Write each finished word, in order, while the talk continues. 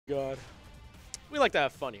God. We like to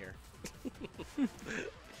have fun here.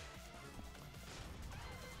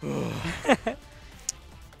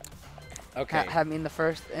 Okay. Had me in the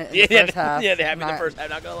first, Yeah, first half. yeah, they had me in the first half,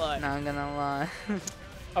 not gonna lie. Not gonna lie.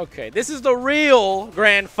 Okay, this is the real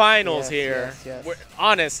grand finals here. Yes, yes. We're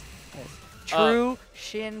honest. Yes. True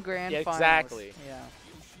Shin Grand yeah, Finals. exactly. Yeah.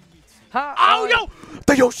 Ha, Oh, no!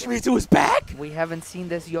 The Yoshimitsu is back! We haven't seen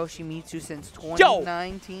this Yoshimitsu since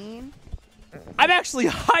 2019. I'm actually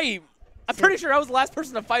hyped. I'm pretty sure I was the last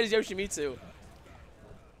person to fight as Yoshimitsu.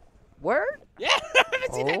 Word? Yeah, I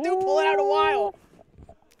haven't seen that dude pull it out in a while.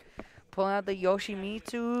 Pulling out the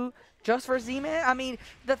Yoshimitsu just for Z-Man. I mean,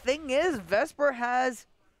 the thing is, Vesper has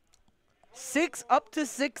up to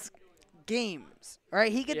 6 games,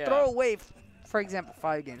 right? He could throw away, for example,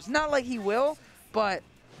 5 games. Not like he will, but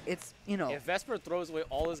it's, you know. If Vesper throws away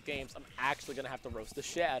all his games, I'm actually going to have to roast the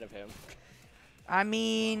shit out of him. I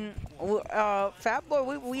mean, Fat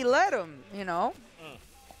Boy, we let him, you know.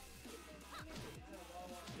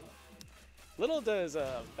 Little does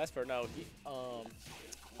Vesper know, he,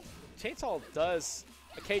 Chainsaw does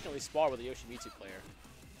occasionally spar with a Yoshimitsu player.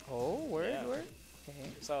 Oh, word, Yeah. word. Okay.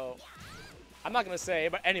 So, I'm not going to say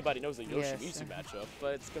anybody knows the Yoshimitsu matchup,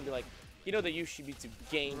 but it's going to be like, you know the Yoshimitsu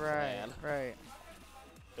game plan. Right.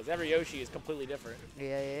 Because every Yoshi is completely different.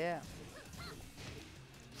 Yeah.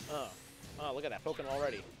 Oh, look at that, poking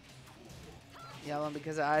already. Yelling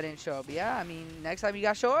because I didn't show up. Yeah, I mean, next time you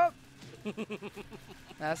got to show up.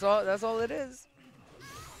 That's all it is.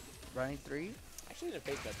 Running 3. Actually didn't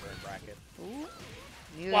face Vesper in bracket.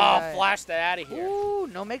 Ooh. Wow, flash that out of here. Ooh,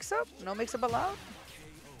 no mix-up? No mix-up allowed?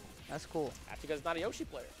 That's cool. That's because it's not a Yoshi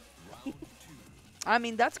player. I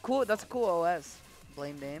mean, that's cool. That's a cool OS.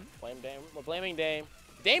 Blame Dame. Blame Dame. We're blaming Dame.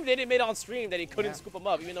 Dame did admit on stream that he couldn't scoop him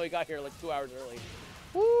up, even though he got here like 2 hours early.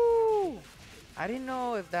 Woo! I didn't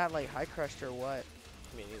know if that like high crushed or what.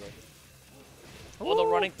 Me neither. Oh, the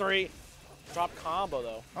running 3. Drop combo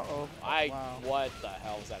though. Uh-oh. Wow. What the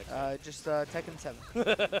hell was that? Just Tekken 7.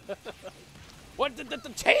 What? The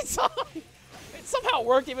chainsaw? It somehow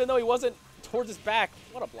worked even though he wasn't towards his back.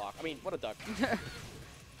 What a block. I mean, what a duck.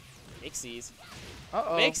 Mixies.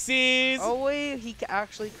 Uh-oh. Mixies! Oh, wait. He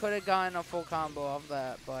actually could have gotten a full combo of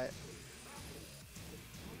that, but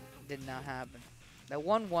did not happen. That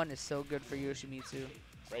 1-1 is so good for Yoshimitsu.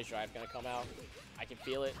 Rage Drive gonna come out. I can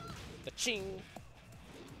feel it. The ching.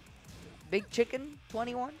 Big Chicken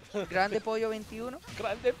 21. Grande Pollo 21.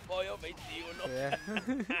 Grande Pollo 21.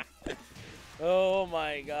 Yeah. Oh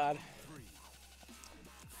my god.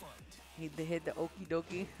 Need to hit the okie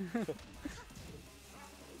dokie.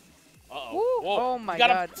 Uh-oh. Oh my god.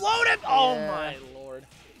 god. Gotta float it! Oh my lord.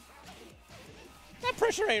 That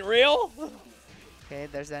pressure ain't real. Okay,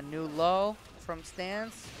 there's that new low from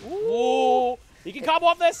stance. Ooh. He can combo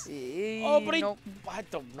off this? Oh, but he... Nope. I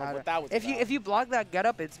don't know what that was If you block that get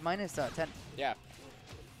up, it's minus 10. Yeah.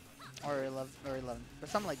 Or 11, or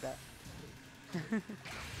something like that.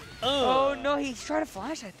 Oh no, he's trying to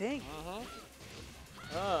flash, I think.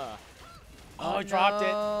 Oh, he dropped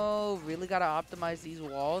it. Oh, really gotta optimize these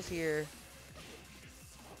walls here.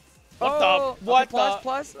 What the? What the?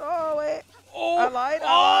 Plus. Oh wait. Oh, I lied.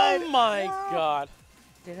 Oh my god.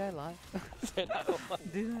 Did I lie? Did I lie?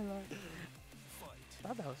 Did I lie? I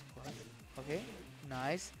thought that was plus. Okay,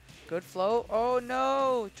 nice. Good flow. Oh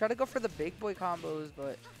no! Try to go for the big boy combos,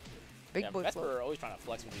 but big boy Vesper flow. are always trying to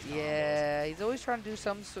flex with these combos. Yeah, he's always trying to do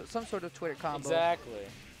some sort of Twitter combo. Exactly.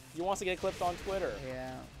 He wants to get clipped on Twitter.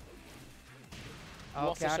 Yeah. He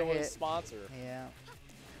wants to show his sponsor. Yeah.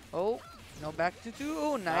 Oh, no back to 2.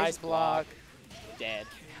 Oh, nice block. Dead.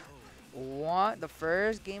 The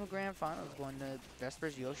first game of Grand Finals going to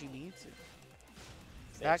Vesper's Yoshimitsu.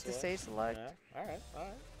 Back to stage select. Yeah. All right.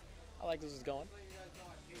 I like this is going.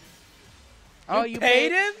 Oh, you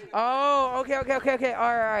paid him? Oh, okay.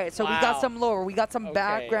 All right. So we got some lore. We got some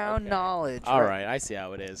background knowledge. All right. I see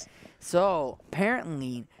how it is. So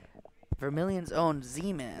apparently, Vermilion's own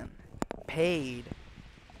Z-Man paid.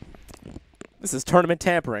 This is tournament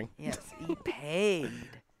tampering. Yes, he paid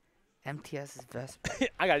MTS's Vesper.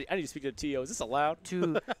 I need to speak to the TO. Is this allowed?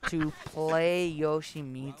 to play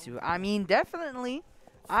Yoshimitsu. I mean, definitely.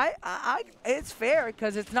 It's fair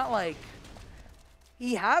because it's not like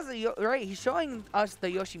he has right. He's showing us the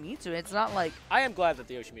Yoshimitsu. It's not like I am glad that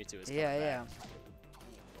the Yoshimitsu is coming back. yeah.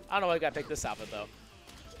 I don't know why I gotta pick this outfit though.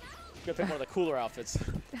 Gotta pick one of the cooler outfits.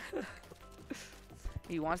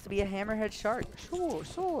 He wants to be a hammerhead shark.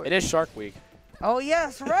 Sure. It is Shark Week. Oh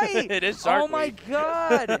yes, right. It is Shark Week. Oh my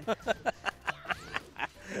god.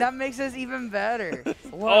 That makes us even better.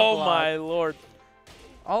 What oh my lord.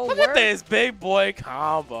 Oh, look at this big boy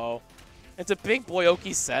combo. It's a big boy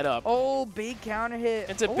Oki setup. Oh, big counter hit.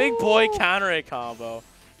 It's a big boy counter hit combo.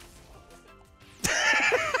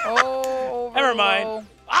 Oh, never mind. low.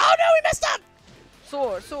 Oh no, we messed up.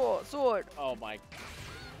 Sword, sword, sword. Oh my.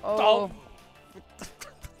 Oh.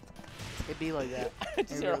 It'd be like that. I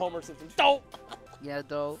just hear Homer Simpson. Dope. Yeah,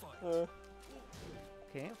 dope.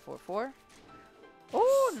 Okay, 4-4.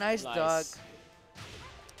 Oh, nice duck.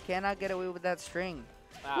 Cannot get away with that string.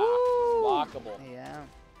 Blockable. Yeah.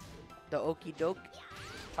 The okie doke.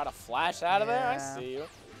 Try to flash out of there. I see you.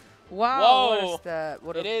 Wow. Whoa. What is that?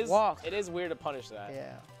 What a walk. It is weird to punish that.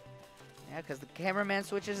 Yeah. Yeah, because the cameraman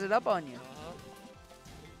switches it up on you.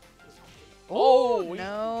 Oh,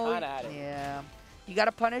 no. Kind of had it. Yeah. You got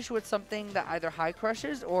to punish with something that either high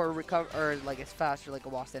crushes or recover, or like it's faster, like a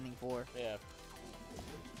wall standing 4. Yeah.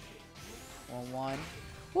 1-1.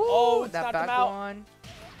 Oh, that back one.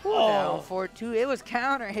 Ooh, down 4-2. It was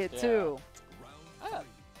counter hit too.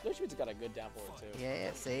 Yoshimitsu's got a good down forward too.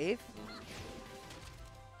 Yeah, safe.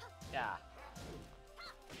 Yeah.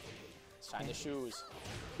 Shine the shoes.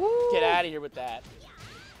 Woo. Get out of here with that.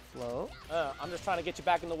 Flow. I'm just trying to get you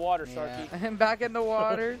back in the water, Sharky. Back in the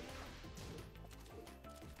water.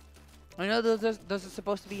 I know those are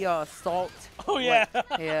supposed to be salt. Oh yeah.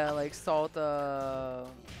 Yeah, like salt.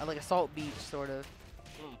 Like a salt beach sort of.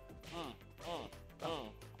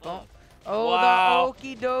 Oh, wow. the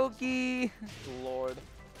okie dokie. Lord.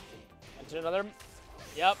 Enter another.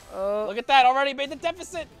 Yep. Oh. Look at that. Already made the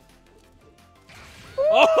deficit.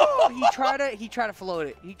 Oh, he tried to float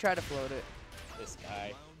it. This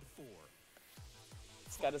guy.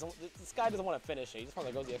 This guy doesn't want to finish it. He just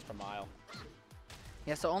wants to go the extra mile.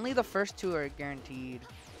 Yeah, so only the first 2 are guaranteed.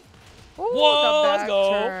 Ooh, Whoa, the let's back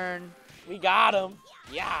go. turn. We got him.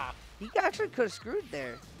 Yeah. He actually could have screwed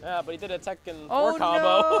there. Yeah, but he did a Tekken 4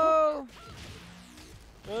 combo.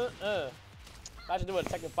 No. Imagine doing a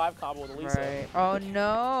Tekken 5 combo with Elisa. Right. Oh,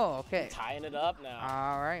 no. Okay. Tying it up now.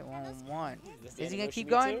 All right, 1-1. Is he going to keep Yoshimitsu?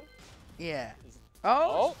 going? Yeah.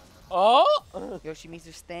 Oh.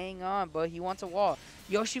 Yoshimitsu staying on, but he wants a wall.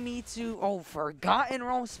 Yoshimitsu, Forgotten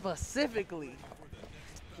Realm specifically.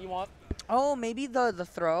 He wants... Oh, maybe the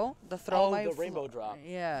throw. The throw might... the rainbow drop.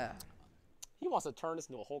 Yeah. He wants to turn this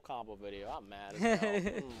into a whole combo video. I'm mad as hell.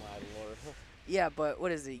 My lord. Yeah, but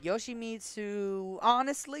what is it? Yoshimitsu,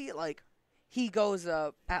 honestly, like, he goes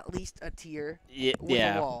up at least a tier with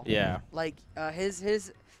a wall. Yeah. Like,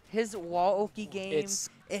 his wall Oki game, It's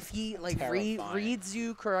if he, like, terrifying. reads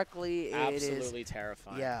you correctly, Absolutely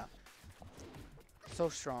terrifying. Yeah. So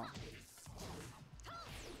strong.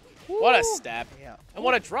 What a step. Yeah. And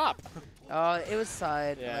what a drop. It was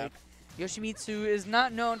side. Yeah. Like, Yoshimitsu is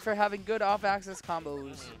not known for having good off-axis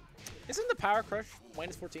combos. Isn't the Power Crush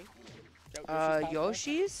minus 14?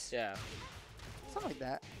 Yoshi's? Yeah. Something like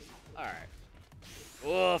that. All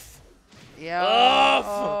right. Oof.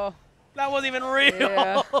 Yeah. Oof. That wasn't even real.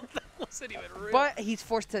 Yeah. That wasn't even real. But he's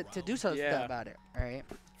forced to do something Yeah. about it, right?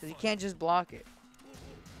 Because you can't just block it.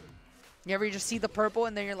 You ever just see the purple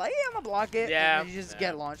and then you're like, yeah, I'm gonna block it. Yeah. And then you just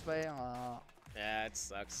get launched by it. Oh. Yeah, it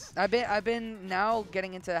sucks. I've been now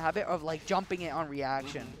getting into the habit of like jumping it on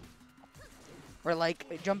reaction. Or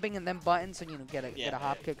like jumping and then button so you know get a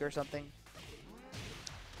hop kick or something.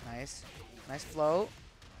 Nice. Nice float.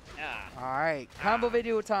 Yeah. Alright. Combo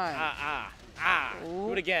video time.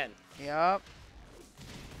 Do it again. Yep.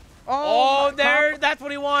 Oh, there. That's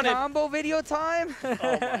what he wanted. Combo video time. Oh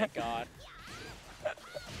my god.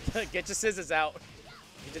 Get your scissors out.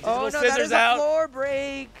 Get your Oh no, scissors that is out. a floor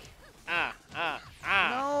break.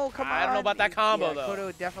 No, come on. I don't know about that combo yeah, though.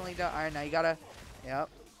 Kodo definitely done. All right, now you gotta. Yep.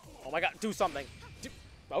 Oh my god, do something.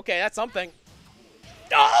 Okay, that's something.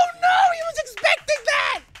 Oh no, he was expecting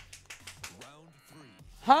that.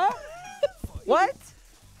 Huh? What?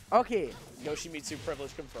 Okay. Yoshimitsu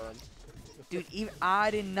privilege confirmed. Dude, even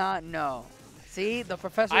I did not know. See, the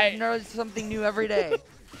professor knows something new every day.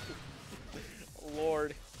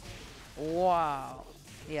 Lord. Wow.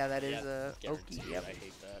 Yeah, that is a Oki. Yep. I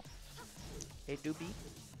hate that. Hey, doobie.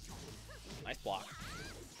 Nice block.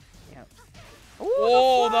 Yep. Ooh,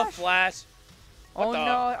 Oh, the flash. Oh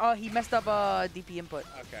no! Oh, he messed up DP input.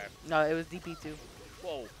 Okay. No, it was DP2.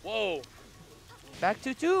 Whoa, whoa. Back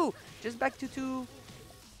to 2. Just back to 2.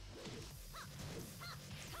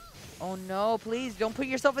 Oh no! Please don't put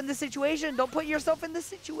yourself in this situation. Don't put yourself in this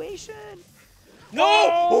situation. No!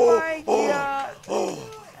 Oh my god!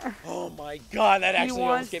 Oh my god! That actually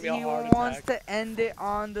almost gave me a heart attack. He wants to end it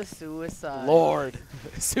on the suicide. Lord,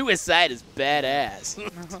 suicide is badass,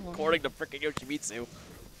 according to freaking Yoshimitsu.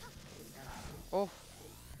 Oh.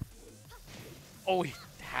 Oh, he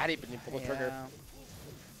had it, but he pulled the trigger.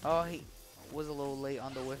 Oh, he was a little late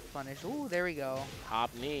on the whiff punish. Ooh, there we go. Hop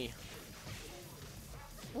knee.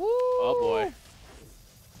 Woo! Oh boy.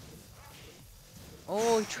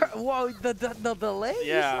 Oh, whoa, the delay?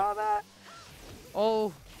 Yeah. You saw that?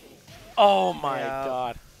 Oh. Oh my Yeah.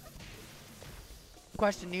 god.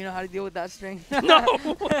 Question, do you know how to deal with that string? No! No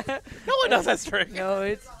one knows that string. No,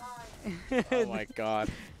 it's... Oh my god.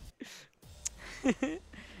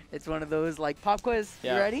 It's one of those, like, pop quiz.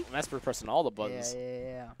 Yeah. You ready? Vesper pressing all the buttons.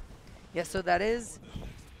 Yeah. Yeah, so that is...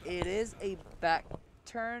 It is a back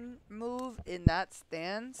turn move in that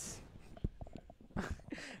stance.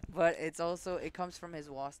 But it's also... It comes from his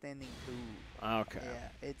wall standing too. Okay.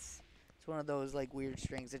 Yeah, it's one of those like weird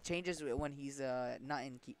strings. It changes when he's not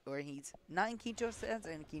in Kincho stance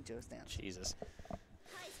and Kincho stance. Jesus.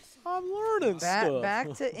 I'm learning stuff.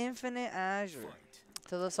 Back to Infinite Azure,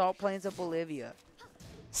 to the Salt Plains of Bolivia.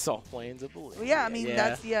 Salt Plains of Bolivia. Well, yeah, I mean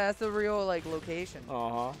that's the real like location.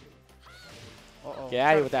 Uh-huh. Uh-oh. Get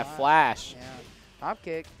out of here with that flash. Yeah. Hop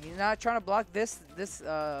kick. He's not trying to block this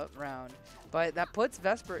round, but that puts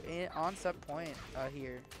Vesper on set point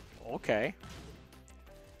here. Okay.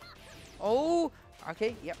 Oh,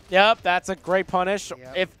 okay, yep. Yep, that's a great punish.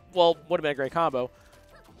 Yep. Would have been a great combo.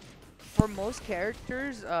 For most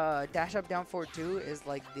characters, dash up down forward 2 is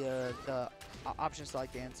like the option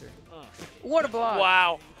select answer. What a block!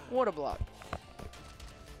 Wow. What a block!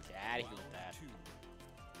 Get out of here with that.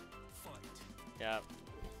 Yep.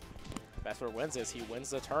 Vesper wins this. He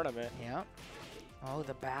wins the tournament. Yep. Oh,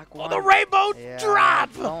 the back one. Oh, the rainbow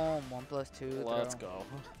drop! Boom. 1+2. Let's throw. go.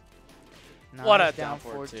 Nice. What a down down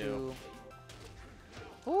forward 2.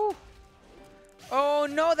 Ooh. Oh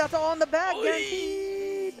no, that's all on the back.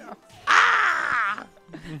 Guaranteed. Ah!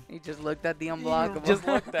 He just looked at the unblockable. Just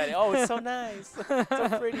looked at it. Oh, it's so nice. So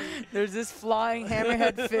pretty. There's this flying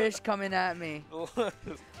hammerhead fish coming at me. Oh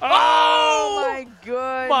my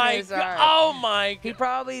goodness. My God. Right. Oh my God. He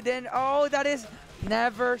probably didn't. Oh, that is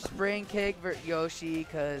never spring kick Yoshi,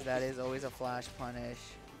 because that is always a flash punish.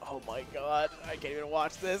 Oh my God. I can't even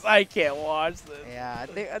watch this. I can't watch this. Yeah,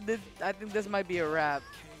 I think this might be a wrap.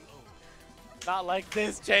 Not like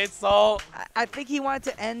this, Chainsaw. I think he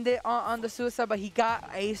wanted to end it on the suicide, but he got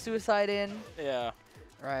a suicide in. Yeah.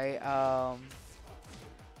 Right.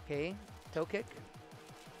 Okay. Toe kick.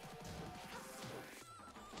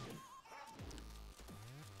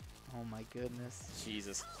 Oh my goodness.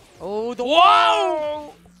 Jesus. Oh, the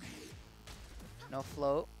whoa! No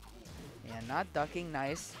float. Yeah, not ducking.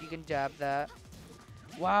 Nice. You can jab that.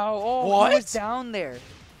 Wow. Oh, what? He was down there.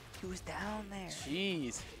 He was down there.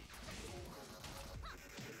 Jeez.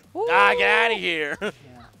 Woo! Ah, get out of here. Yeah.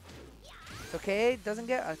 It's okay. Doesn't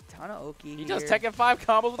get a ton of Oki He here. does Tekken 5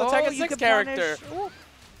 combos with a Tekken 6 character. Punish.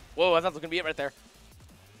 Whoa, I thought that was going to be it right there.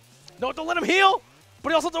 No, don't let him heal. But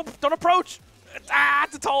he also don't approach. Ah,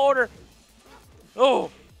 it's a tall order.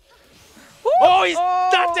 Oh. Oh, he's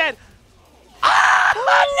not dead.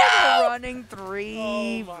 Ah, no! Running 3.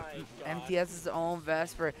 Oh my God. MTS's own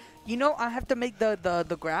Vesper. You know, I have to make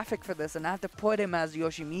the graphic for this, and I have to put him as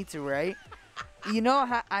Yoshimitsu, right? You know,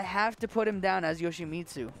 I have to put him down as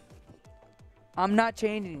Yoshimitsu. I'm not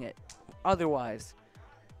changing it. Otherwise.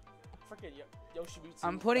 Freaking Yoshimitsu.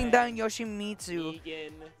 I'm putting down Yoshimitsu.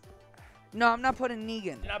 Negan. No, I'm not putting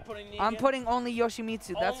Negan. You're not putting Negan? I'm putting only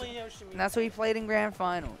Yoshimitsu. Only Yoshimitsu. That's what he played in Grand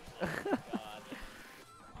Final.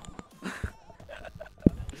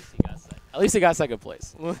 At least he got second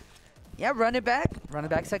place. Yeah, run it back. Run it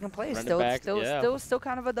back second place. Run it back, yeah. Still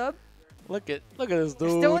kind of a dub. Look at this dude.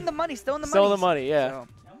 Still in the money. Still in the money. Still in the money, yeah.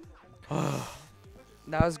 So,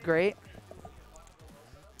 that was great.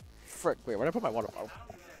 Frick, wait, where did I put my water bottle?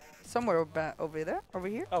 Somewhere over there? Over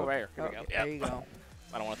here? Oh, right here. Here we go. There you go.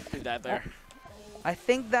 I don't want to do that there. I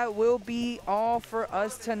think that will be all for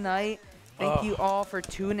us tonight. Thank you all for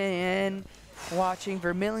tuning in, watching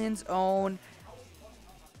Vermilion's own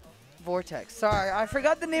Vortex. Sorry, I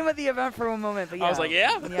forgot the name of the event for one moment. But yeah, I was like,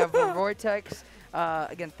 yeah? Yeah, Vortex.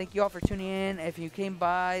 Again, thank you all for tuning in. If you came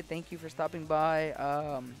by, thank you for stopping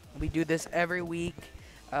by. We do this every week.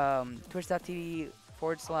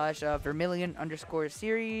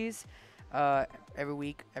 Twitch.tv/Vermilion_series. Every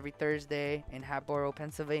week, every Thursday in Hatboro,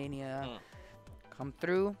 Pennsylvania. Come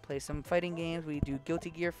through, play some fighting games. We do Guilty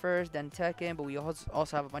Gear first, then Tekken, but we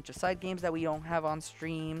also have a bunch of side games that we don't have on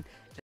stream.